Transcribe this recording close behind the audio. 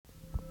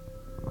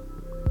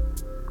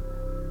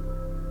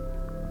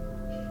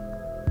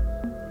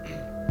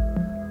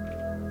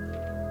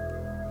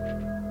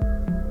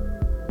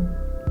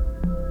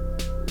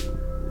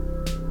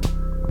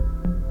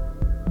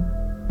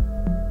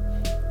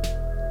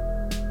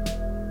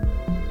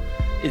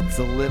It's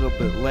a little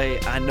bit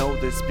late, I know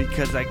this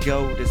because I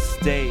go to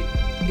state.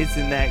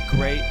 Isn't that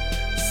great?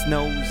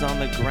 Snow's on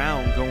the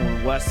ground,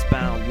 going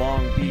westbound,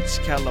 Long Beach,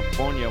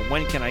 California.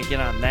 When can I get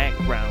on that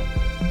ground?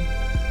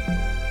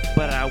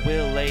 But I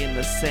will lay in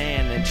the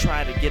sand and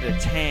try to get a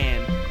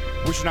tan.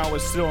 Wishing I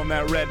was still in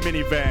that red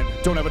minivan.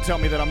 Don't ever tell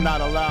me that I'm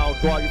not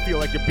allowed. Go out, you feel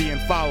like you're being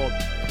followed.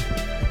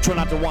 Try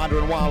not to wander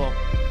and wallow.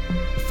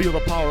 Feel the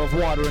power of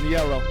water and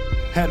yellow.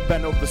 Head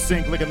bent over the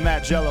sink, licking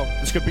that jello.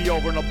 This could be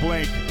over in a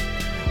blink.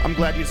 I'm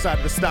glad you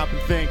decided to stop and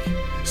think.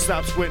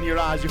 Stop squinting your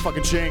eyes, you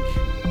fucking chink.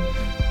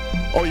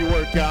 Oh, you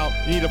work out,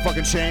 you need a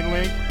fucking chain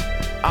link?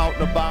 Out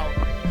and about,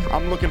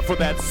 I'm looking for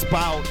that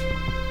spout.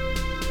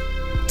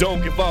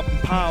 Don't give up and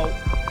pout.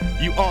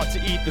 You ought to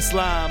eat the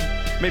slime.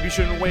 Maybe you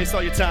shouldn't waste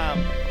all your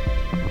time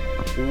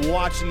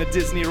watching the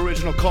Disney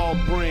original called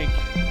Brink.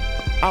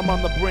 I'm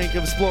on the brink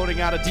of exploding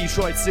out of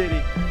Detroit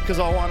City, cause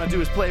all I wanna do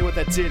is play with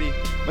that titty.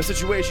 My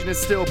situation is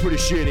still pretty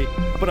shitty,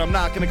 but I'm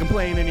not gonna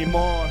complain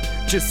anymore.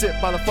 Just sit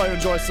by the fire and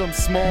enjoy some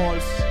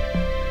s'mores.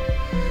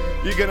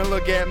 You're gonna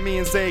look at me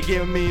and say,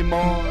 give me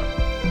more.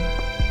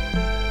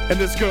 And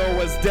this girl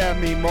was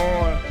Demi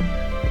Moore.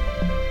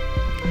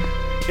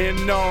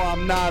 And no,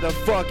 I'm not a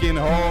fucking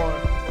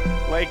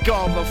whore, like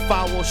all the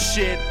foul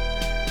shit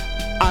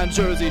on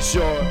Jersey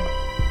Shore.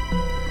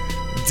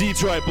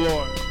 Detroit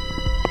Bloor.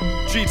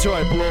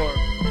 Detroit Bloor.